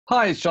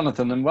Hi, it's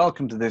Jonathan, and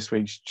welcome to this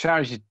week's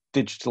Charity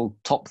Digital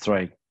Top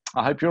 3.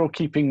 I hope you're all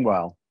keeping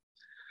well.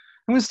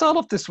 I'm going to start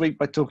off this week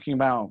by talking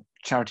about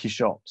charity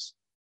shops.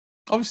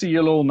 Obviously,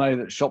 you'll all know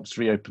that shops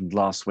reopened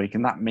last week,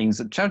 and that means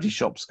that charity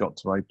shops got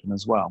to open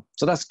as well.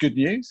 So that's good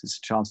news. It's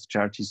a chance for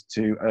charities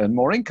to earn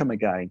more income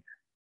again.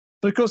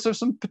 But of course, there's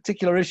some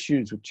particular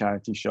issues with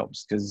charity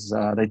shops because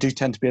they do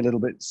tend to be a little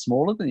bit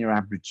smaller than your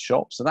average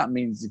shop. So that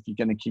means if you're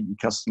going to keep your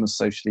customers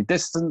socially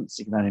distanced,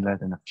 you can only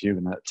let in a few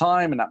at a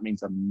time, and that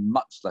means a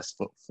much less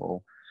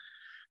footfall.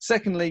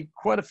 Secondly,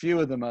 quite a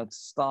few of them are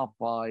staffed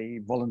by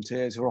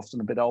volunteers who are often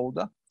a bit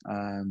older,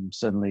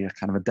 certainly a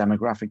kind of a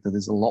demographic that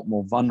is a lot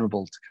more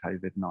vulnerable to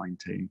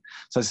COVID-19.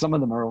 So some of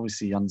them are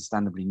obviously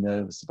understandably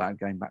nervous about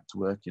going back to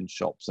work in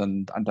shops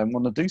and don't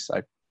want to do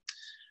so.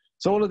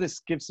 So all of this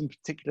gives some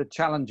particular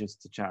challenges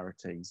to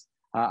charities.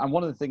 And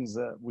one of the things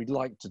that we'd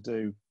like to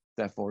do,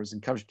 therefore, is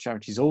encourage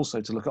charities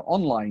also to look at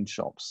online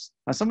shops.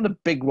 Now, some of the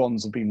big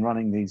ones have been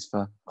running these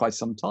for quite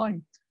some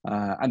time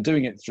and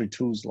doing it through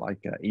tools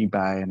like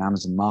eBay and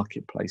Amazon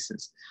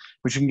marketplaces,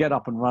 which can get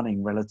up and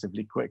running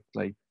relatively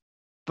quickly.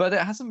 But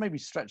it hasn't maybe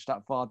stretched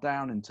that far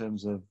down in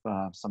terms of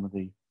some of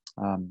the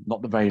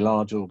not the very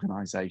large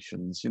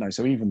organizations,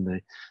 so even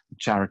the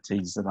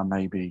charities that are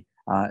maybe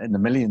in the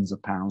millions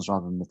of pounds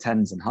rather than the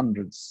tens and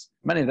hundreds,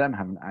 many of them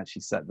haven't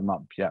actually set them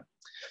up yet.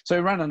 So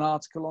we ran an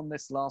article on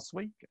this last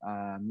week,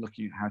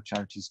 looking at how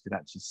charities could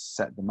actually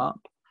set them up.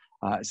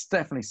 It's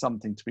definitely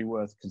something to be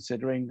worth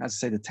considering. As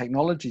I say, the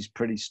technology is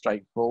pretty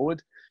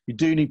straightforward. You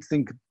do need to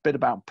think a bit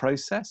about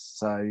process.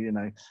 So,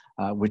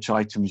 which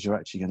items you're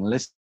actually going to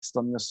list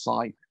on your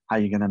site, how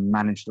you're going to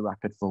manage the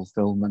rapid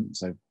fulfillment,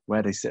 so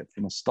where they sit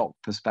from a stock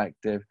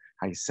perspective,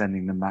 how you're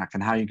sending them back,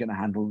 and how you're going to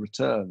handle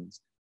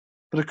returns.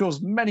 But of course,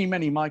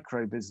 many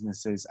micro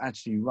businesses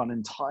actually run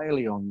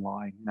entirely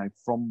online,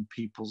 from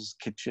people's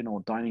kitchen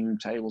or dining room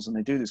tables, and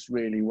they do this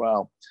really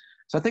well.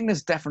 So I think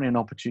there's definitely an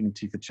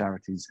opportunity for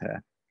charities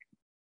here.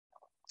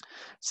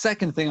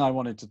 Second thing I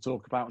wanted to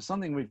talk about was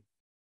something we've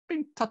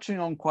been touching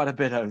on quite a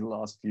bit over the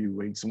last few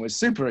weeks, and we're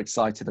super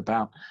excited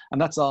about, and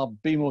that's our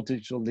Be More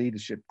Digital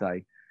Leadership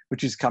Day,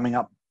 which is coming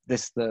up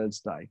this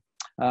Thursday.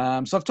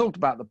 So I've talked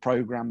about the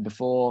program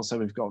before. So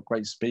we've got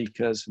great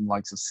speakers from the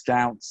likes of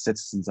Scouts,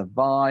 Citizens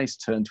Advice,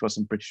 Turn to Us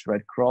and British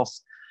Red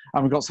Cross.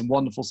 And we've got some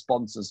wonderful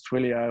sponsors,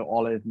 Twilio,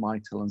 Olive,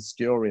 Mitel and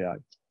Scurio.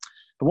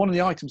 But one of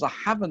the items I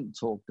haven't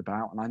talked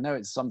about, and I know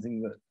it's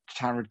something that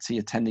charity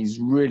attendees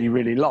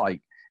really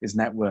like, is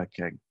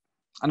networking.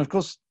 And of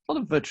course, a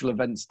lot of virtual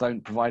events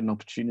don't provide an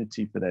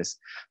opportunity for this.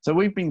 So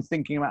we've been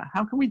thinking about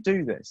how can we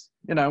do this?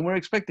 And we're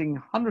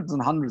expecting hundreds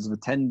and hundreds of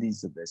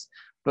attendees of this,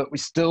 but we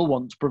still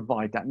want to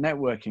provide that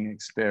networking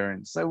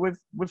experience. So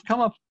we've come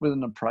up with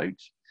an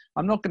approach.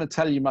 I'm not going to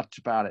tell you much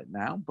about it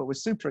now, but we're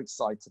super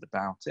excited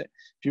about it.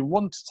 If you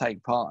want to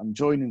take part and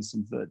join in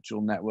some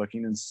virtual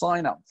networking, and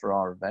sign up for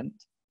our event.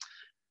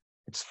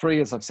 It's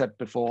free, as I've said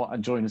before,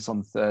 and join us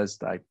on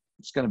Thursday.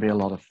 It's going to be a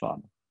lot of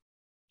fun.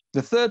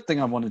 The third thing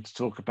I wanted to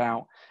talk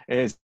about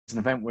is an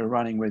event we're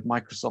running with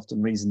Microsoft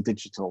and Reason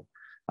Digital.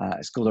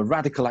 It's called a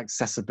Radical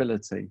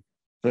Accessibility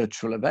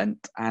virtual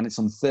event, and it's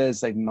on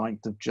Thursday,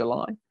 9th of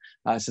July.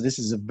 So this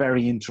is a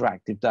very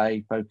interactive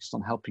day focused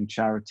on helping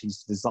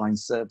charities to design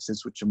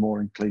services which are more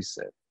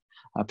inclusive,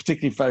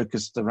 particularly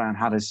focused around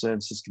how those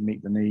services can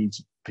meet the needs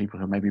of people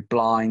who may be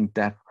blind,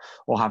 deaf,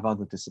 or have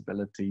other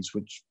disabilities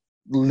which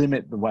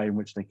limit the way in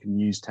which they can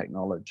use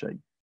technology.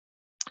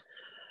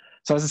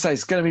 So as I say,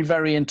 it's going to be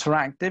very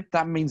interactive.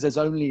 That means there's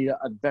only a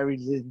very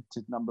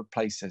limited number of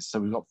places. So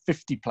we've got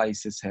 50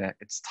 places here.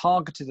 It's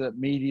targeted at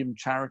medium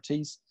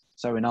charities.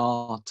 So in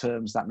our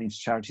terms, that means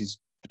charities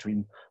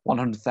between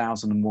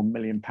 100,000 and £1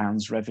 million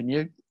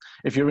revenue.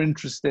 If you're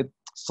interested,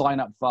 sign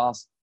up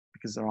fast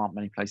because there aren't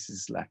many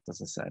places left,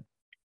 as I said.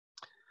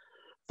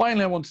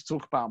 Finally, I want to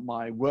talk about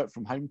my work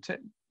from home tip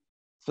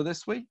for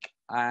this week.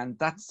 And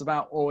that's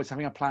about always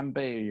having a plan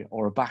B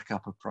or a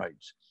backup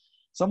approach.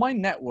 So my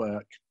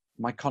network,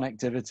 my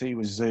connectivity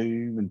with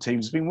Zoom and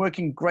Teams has been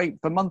working great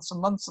for months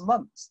and months and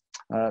months,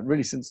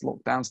 really since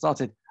lockdown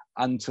started,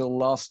 until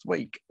last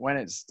week when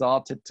it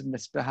started to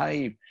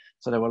misbehave.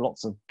 So there were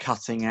lots of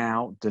cutting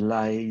out,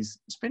 delays.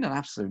 It's been an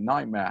absolute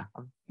nightmare.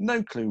 I've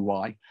no clue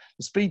why.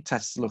 The speed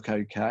tests look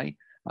okay.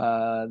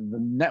 The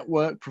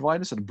network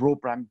provider, so the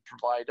broadband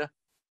provider,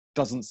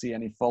 doesn't see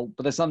any fault,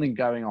 but there's something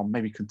going on,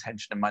 maybe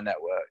contention in my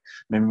network,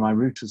 maybe my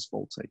router's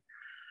faulty.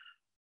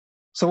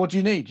 So what do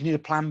you need? You need a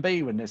plan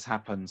B when this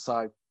happens.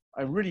 So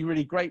a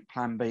really great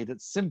plan B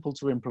that's simple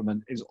to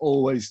implement is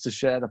always to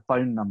share the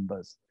phone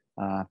numbers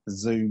for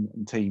Zoom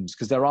and Teams,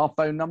 because there are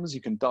phone numbers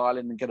you can dial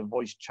in and get a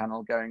voice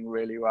channel going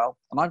really well.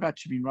 And I've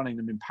actually been running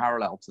them in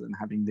parallel to them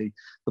having the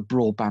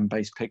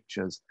broadband-based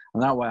pictures,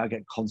 and that way I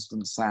get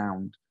constant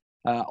sound.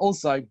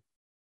 Also,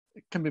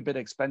 it can be a bit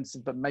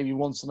expensive, but maybe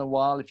once in a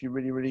while, if you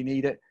really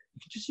need it, you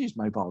can just use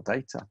mobile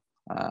data.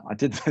 I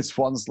did this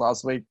once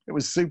last week. It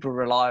was super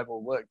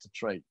reliable, worked a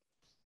treat.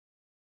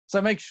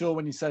 So make sure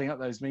when you're setting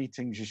up those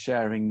meetings, you're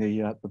sharing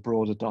the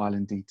broader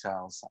dial-in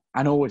details,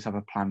 and always have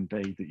a plan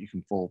B that you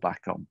can fall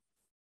back on.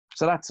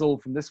 So that's all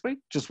from this week.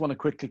 Just want to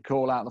quickly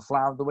call out the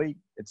flower of the week.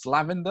 It's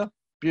lavender,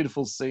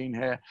 beautiful scene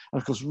here,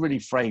 and of course, really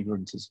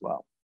fragrant as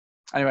well.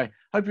 Anyway,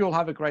 hope you all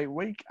have a great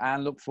week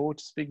and look forward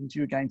to speaking to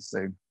you again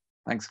soon.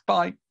 Thanks.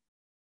 Bye.